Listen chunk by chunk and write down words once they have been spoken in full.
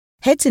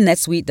Head to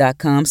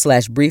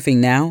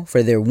netsuite.com/briefing now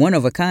for their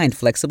one-of-a-kind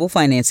flexible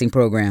financing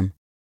program.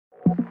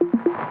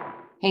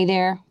 Hey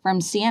there,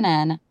 from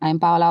CNN, I'm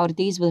Paola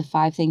Ortiz with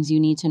 5 things you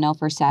need to know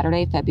for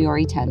Saturday,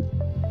 February 10th.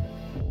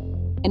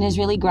 An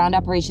Israeli ground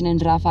operation in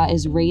Rafah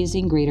is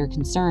raising greater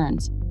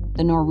concerns.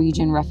 The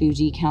Norwegian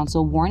Refugee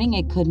Council warning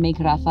it could make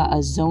Rafah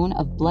a zone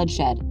of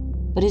bloodshed.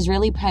 But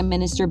Israeli Prime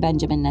Minister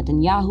Benjamin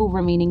Netanyahu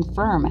remaining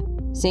firm,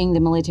 saying the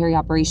military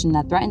operation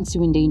that threatens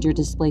to endanger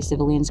displaced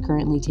civilians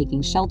currently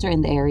taking shelter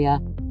in the area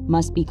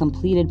must be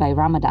completed by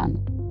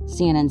Ramadan.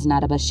 CNN's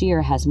Nada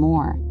Bashir has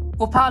more.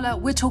 Well, Paula,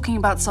 we're talking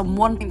about some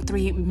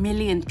 1.3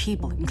 million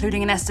people,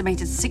 including an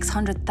estimated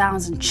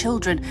 600,000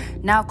 children,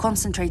 now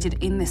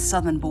concentrated in this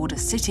southern border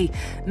city,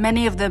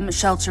 many of them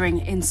sheltering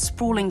in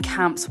sprawling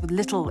camps with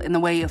little in the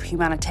way of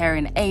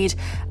humanitarian aid.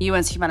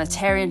 UN's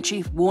humanitarian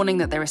chief warning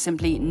that there is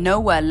simply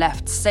nowhere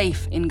left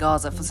safe in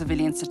Gaza for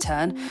civilians to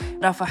turn.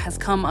 Rafah has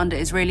come under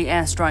Israeli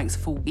airstrikes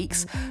for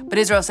weeks, but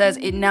Israel says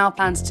it now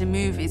plans to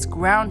move its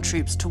ground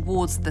troops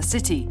towards the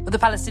city. But the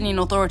Palestinian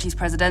Authority's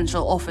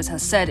presidential office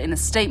has said in a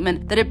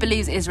statement that it believes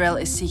Israel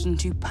is seeking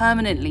to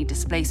permanently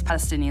displace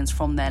Palestinians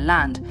from their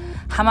land.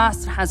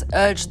 Hamas has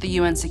urged the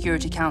UN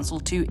Security Council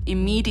to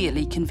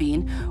immediately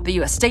convene. The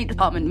US State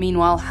Department,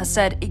 meanwhile, has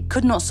said it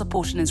could not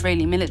support an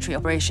Israeli military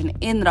operation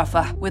in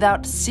Rafah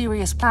without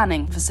serious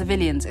planning for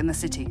civilians in the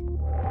city.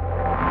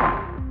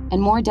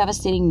 And more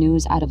devastating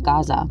news out of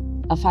Gaza.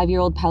 A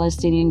 5-year-old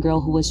Palestinian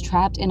girl who was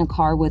trapped in a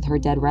car with her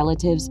dead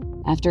relatives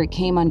after it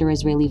came under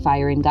Israeli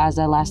fire in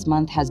Gaza last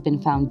month has been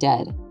found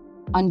dead.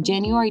 On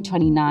January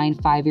 29,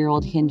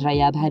 5-year-old Hind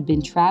Rayab had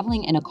been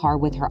traveling in a car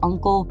with her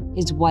uncle,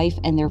 his wife,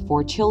 and their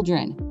 4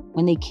 children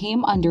when they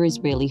came under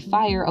Israeli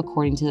fire,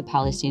 according to the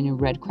Palestinian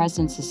Red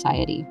Crescent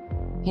Society.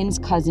 Hind's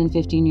cousin,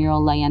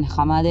 15-year-old Layan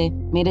Hamadeh,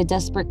 made a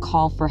desperate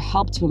call for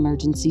help to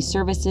emergency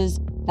services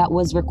that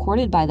was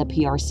recorded by the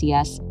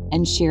PRCS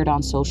and shared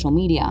on social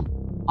media.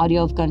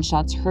 Audio of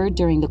gunshots heard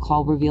during the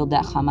call revealed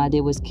that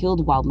Hamadeh was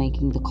killed while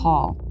making the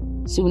call.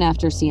 Soon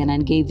after,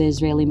 CNN gave the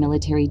Israeli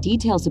military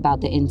details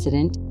about the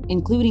incident,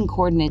 including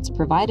coordinates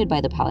provided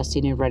by the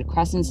Palestinian Red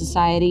Crescent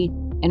Society.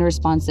 In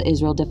response, the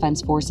Israel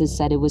Defense Forces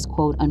said it was,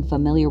 quote,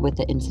 unfamiliar with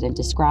the incident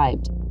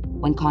described.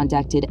 When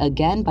contacted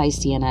again by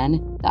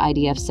CNN, the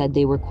IDF said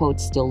they were,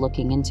 quote, still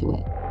looking into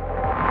it.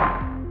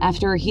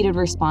 After a heated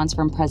response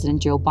from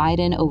President Joe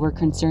Biden over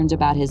concerns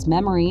about his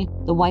memory,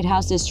 the White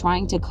House is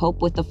trying to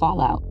cope with the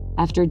fallout.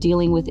 After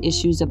dealing with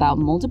issues about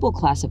multiple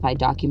classified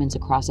documents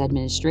across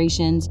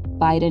administrations,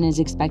 Biden is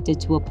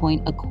expected to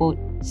appoint a, quote,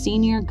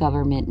 senior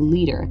government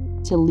leader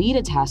to lead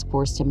a task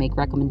force to make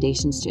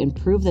recommendations to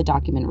improve the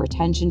document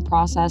retention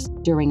process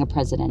during a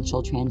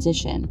presidential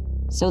transition,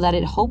 so that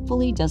it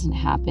hopefully doesn't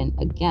happen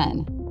again.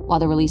 While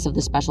the release of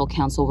the special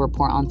counsel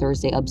report on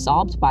Thursday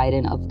absolved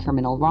Biden of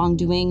criminal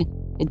wrongdoing,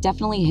 it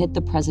definitely hit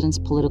the president's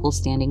political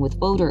standing with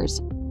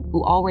voters,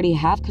 who already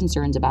have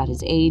concerns about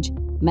his age,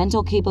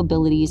 mental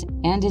capabilities,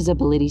 and his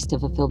abilities to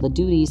fulfill the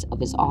duties of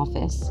his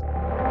office.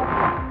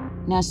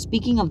 Now,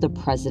 speaking of the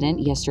president,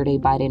 yesterday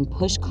Biden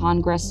pushed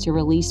Congress to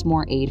release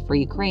more aid for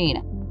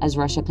Ukraine as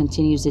Russia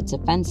continues its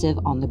offensive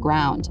on the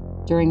ground.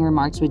 During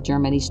remarks with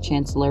Germany's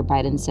Chancellor,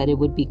 Biden said it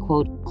would be,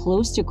 quote,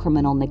 close to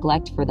criminal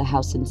neglect for the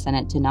House and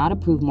Senate to not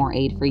approve more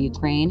aid for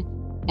Ukraine.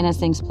 And as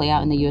things play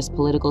out in the U.S.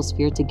 political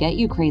sphere to get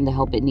Ukraine the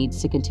help it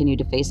needs to continue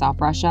to face off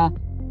Russia,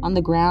 on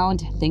the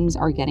ground, things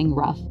are getting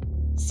rough.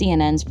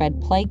 CNN's Fred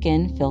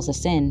Pleiken fills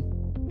us in.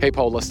 Hey,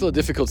 Paula, still a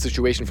difficult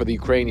situation for the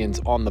Ukrainians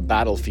on the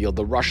battlefield.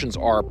 The Russians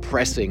are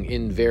pressing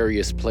in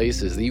various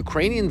places. The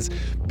Ukrainians'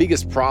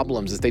 biggest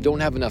problems is they don't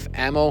have enough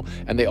ammo,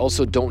 and they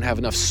also don't have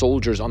enough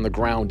soldiers on the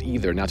ground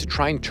either. Now, to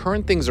try and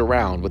turn things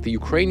around, what the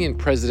Ukrainian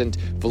President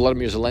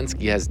Volodymyr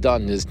Zelensky has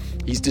done is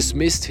he's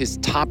dismissed his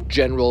top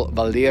general,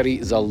 Valery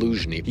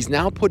Zaluzhny. He's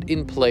now put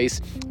in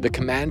place the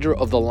commander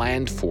of the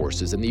land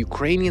forces, and the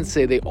Ukrainians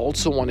say they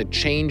also want to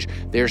change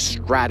their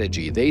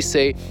strategy. They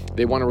say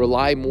they want to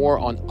rely more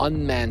on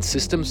unmanned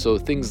systems, so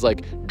things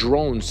like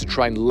drones, to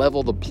try and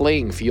level the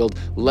playing field,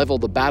 level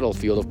the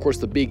battlefield. Of course,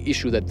 the big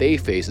issue that they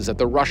face is that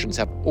the Russians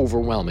have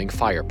overwhelming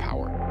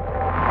firepower.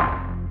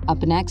 Up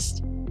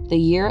next, the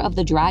Year of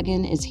the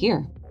Dragon is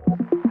here.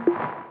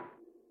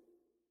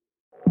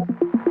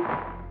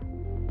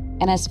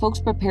 And as folks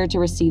prepare to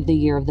receive the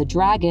Year of the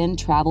Dragon,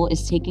 travel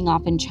is taking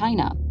off in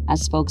China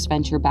as folks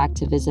venture back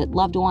to visit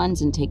loved ones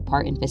and take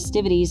part in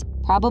festivities,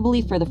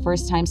 probably for the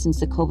first time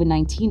since the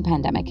COVID-19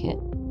 pandemic hit.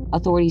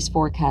 Authorities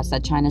forecast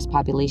that China's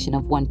population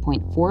of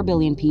 1.4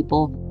 billion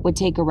people would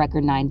take a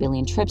record 9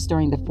 billion trips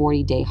during the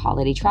 40-day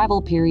holiday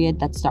travel period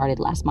that started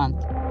last month.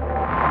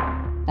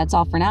 That's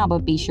all for now,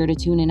 but be sure to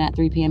tune in at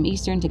 3 p.m.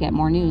 Eastern to get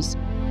more news.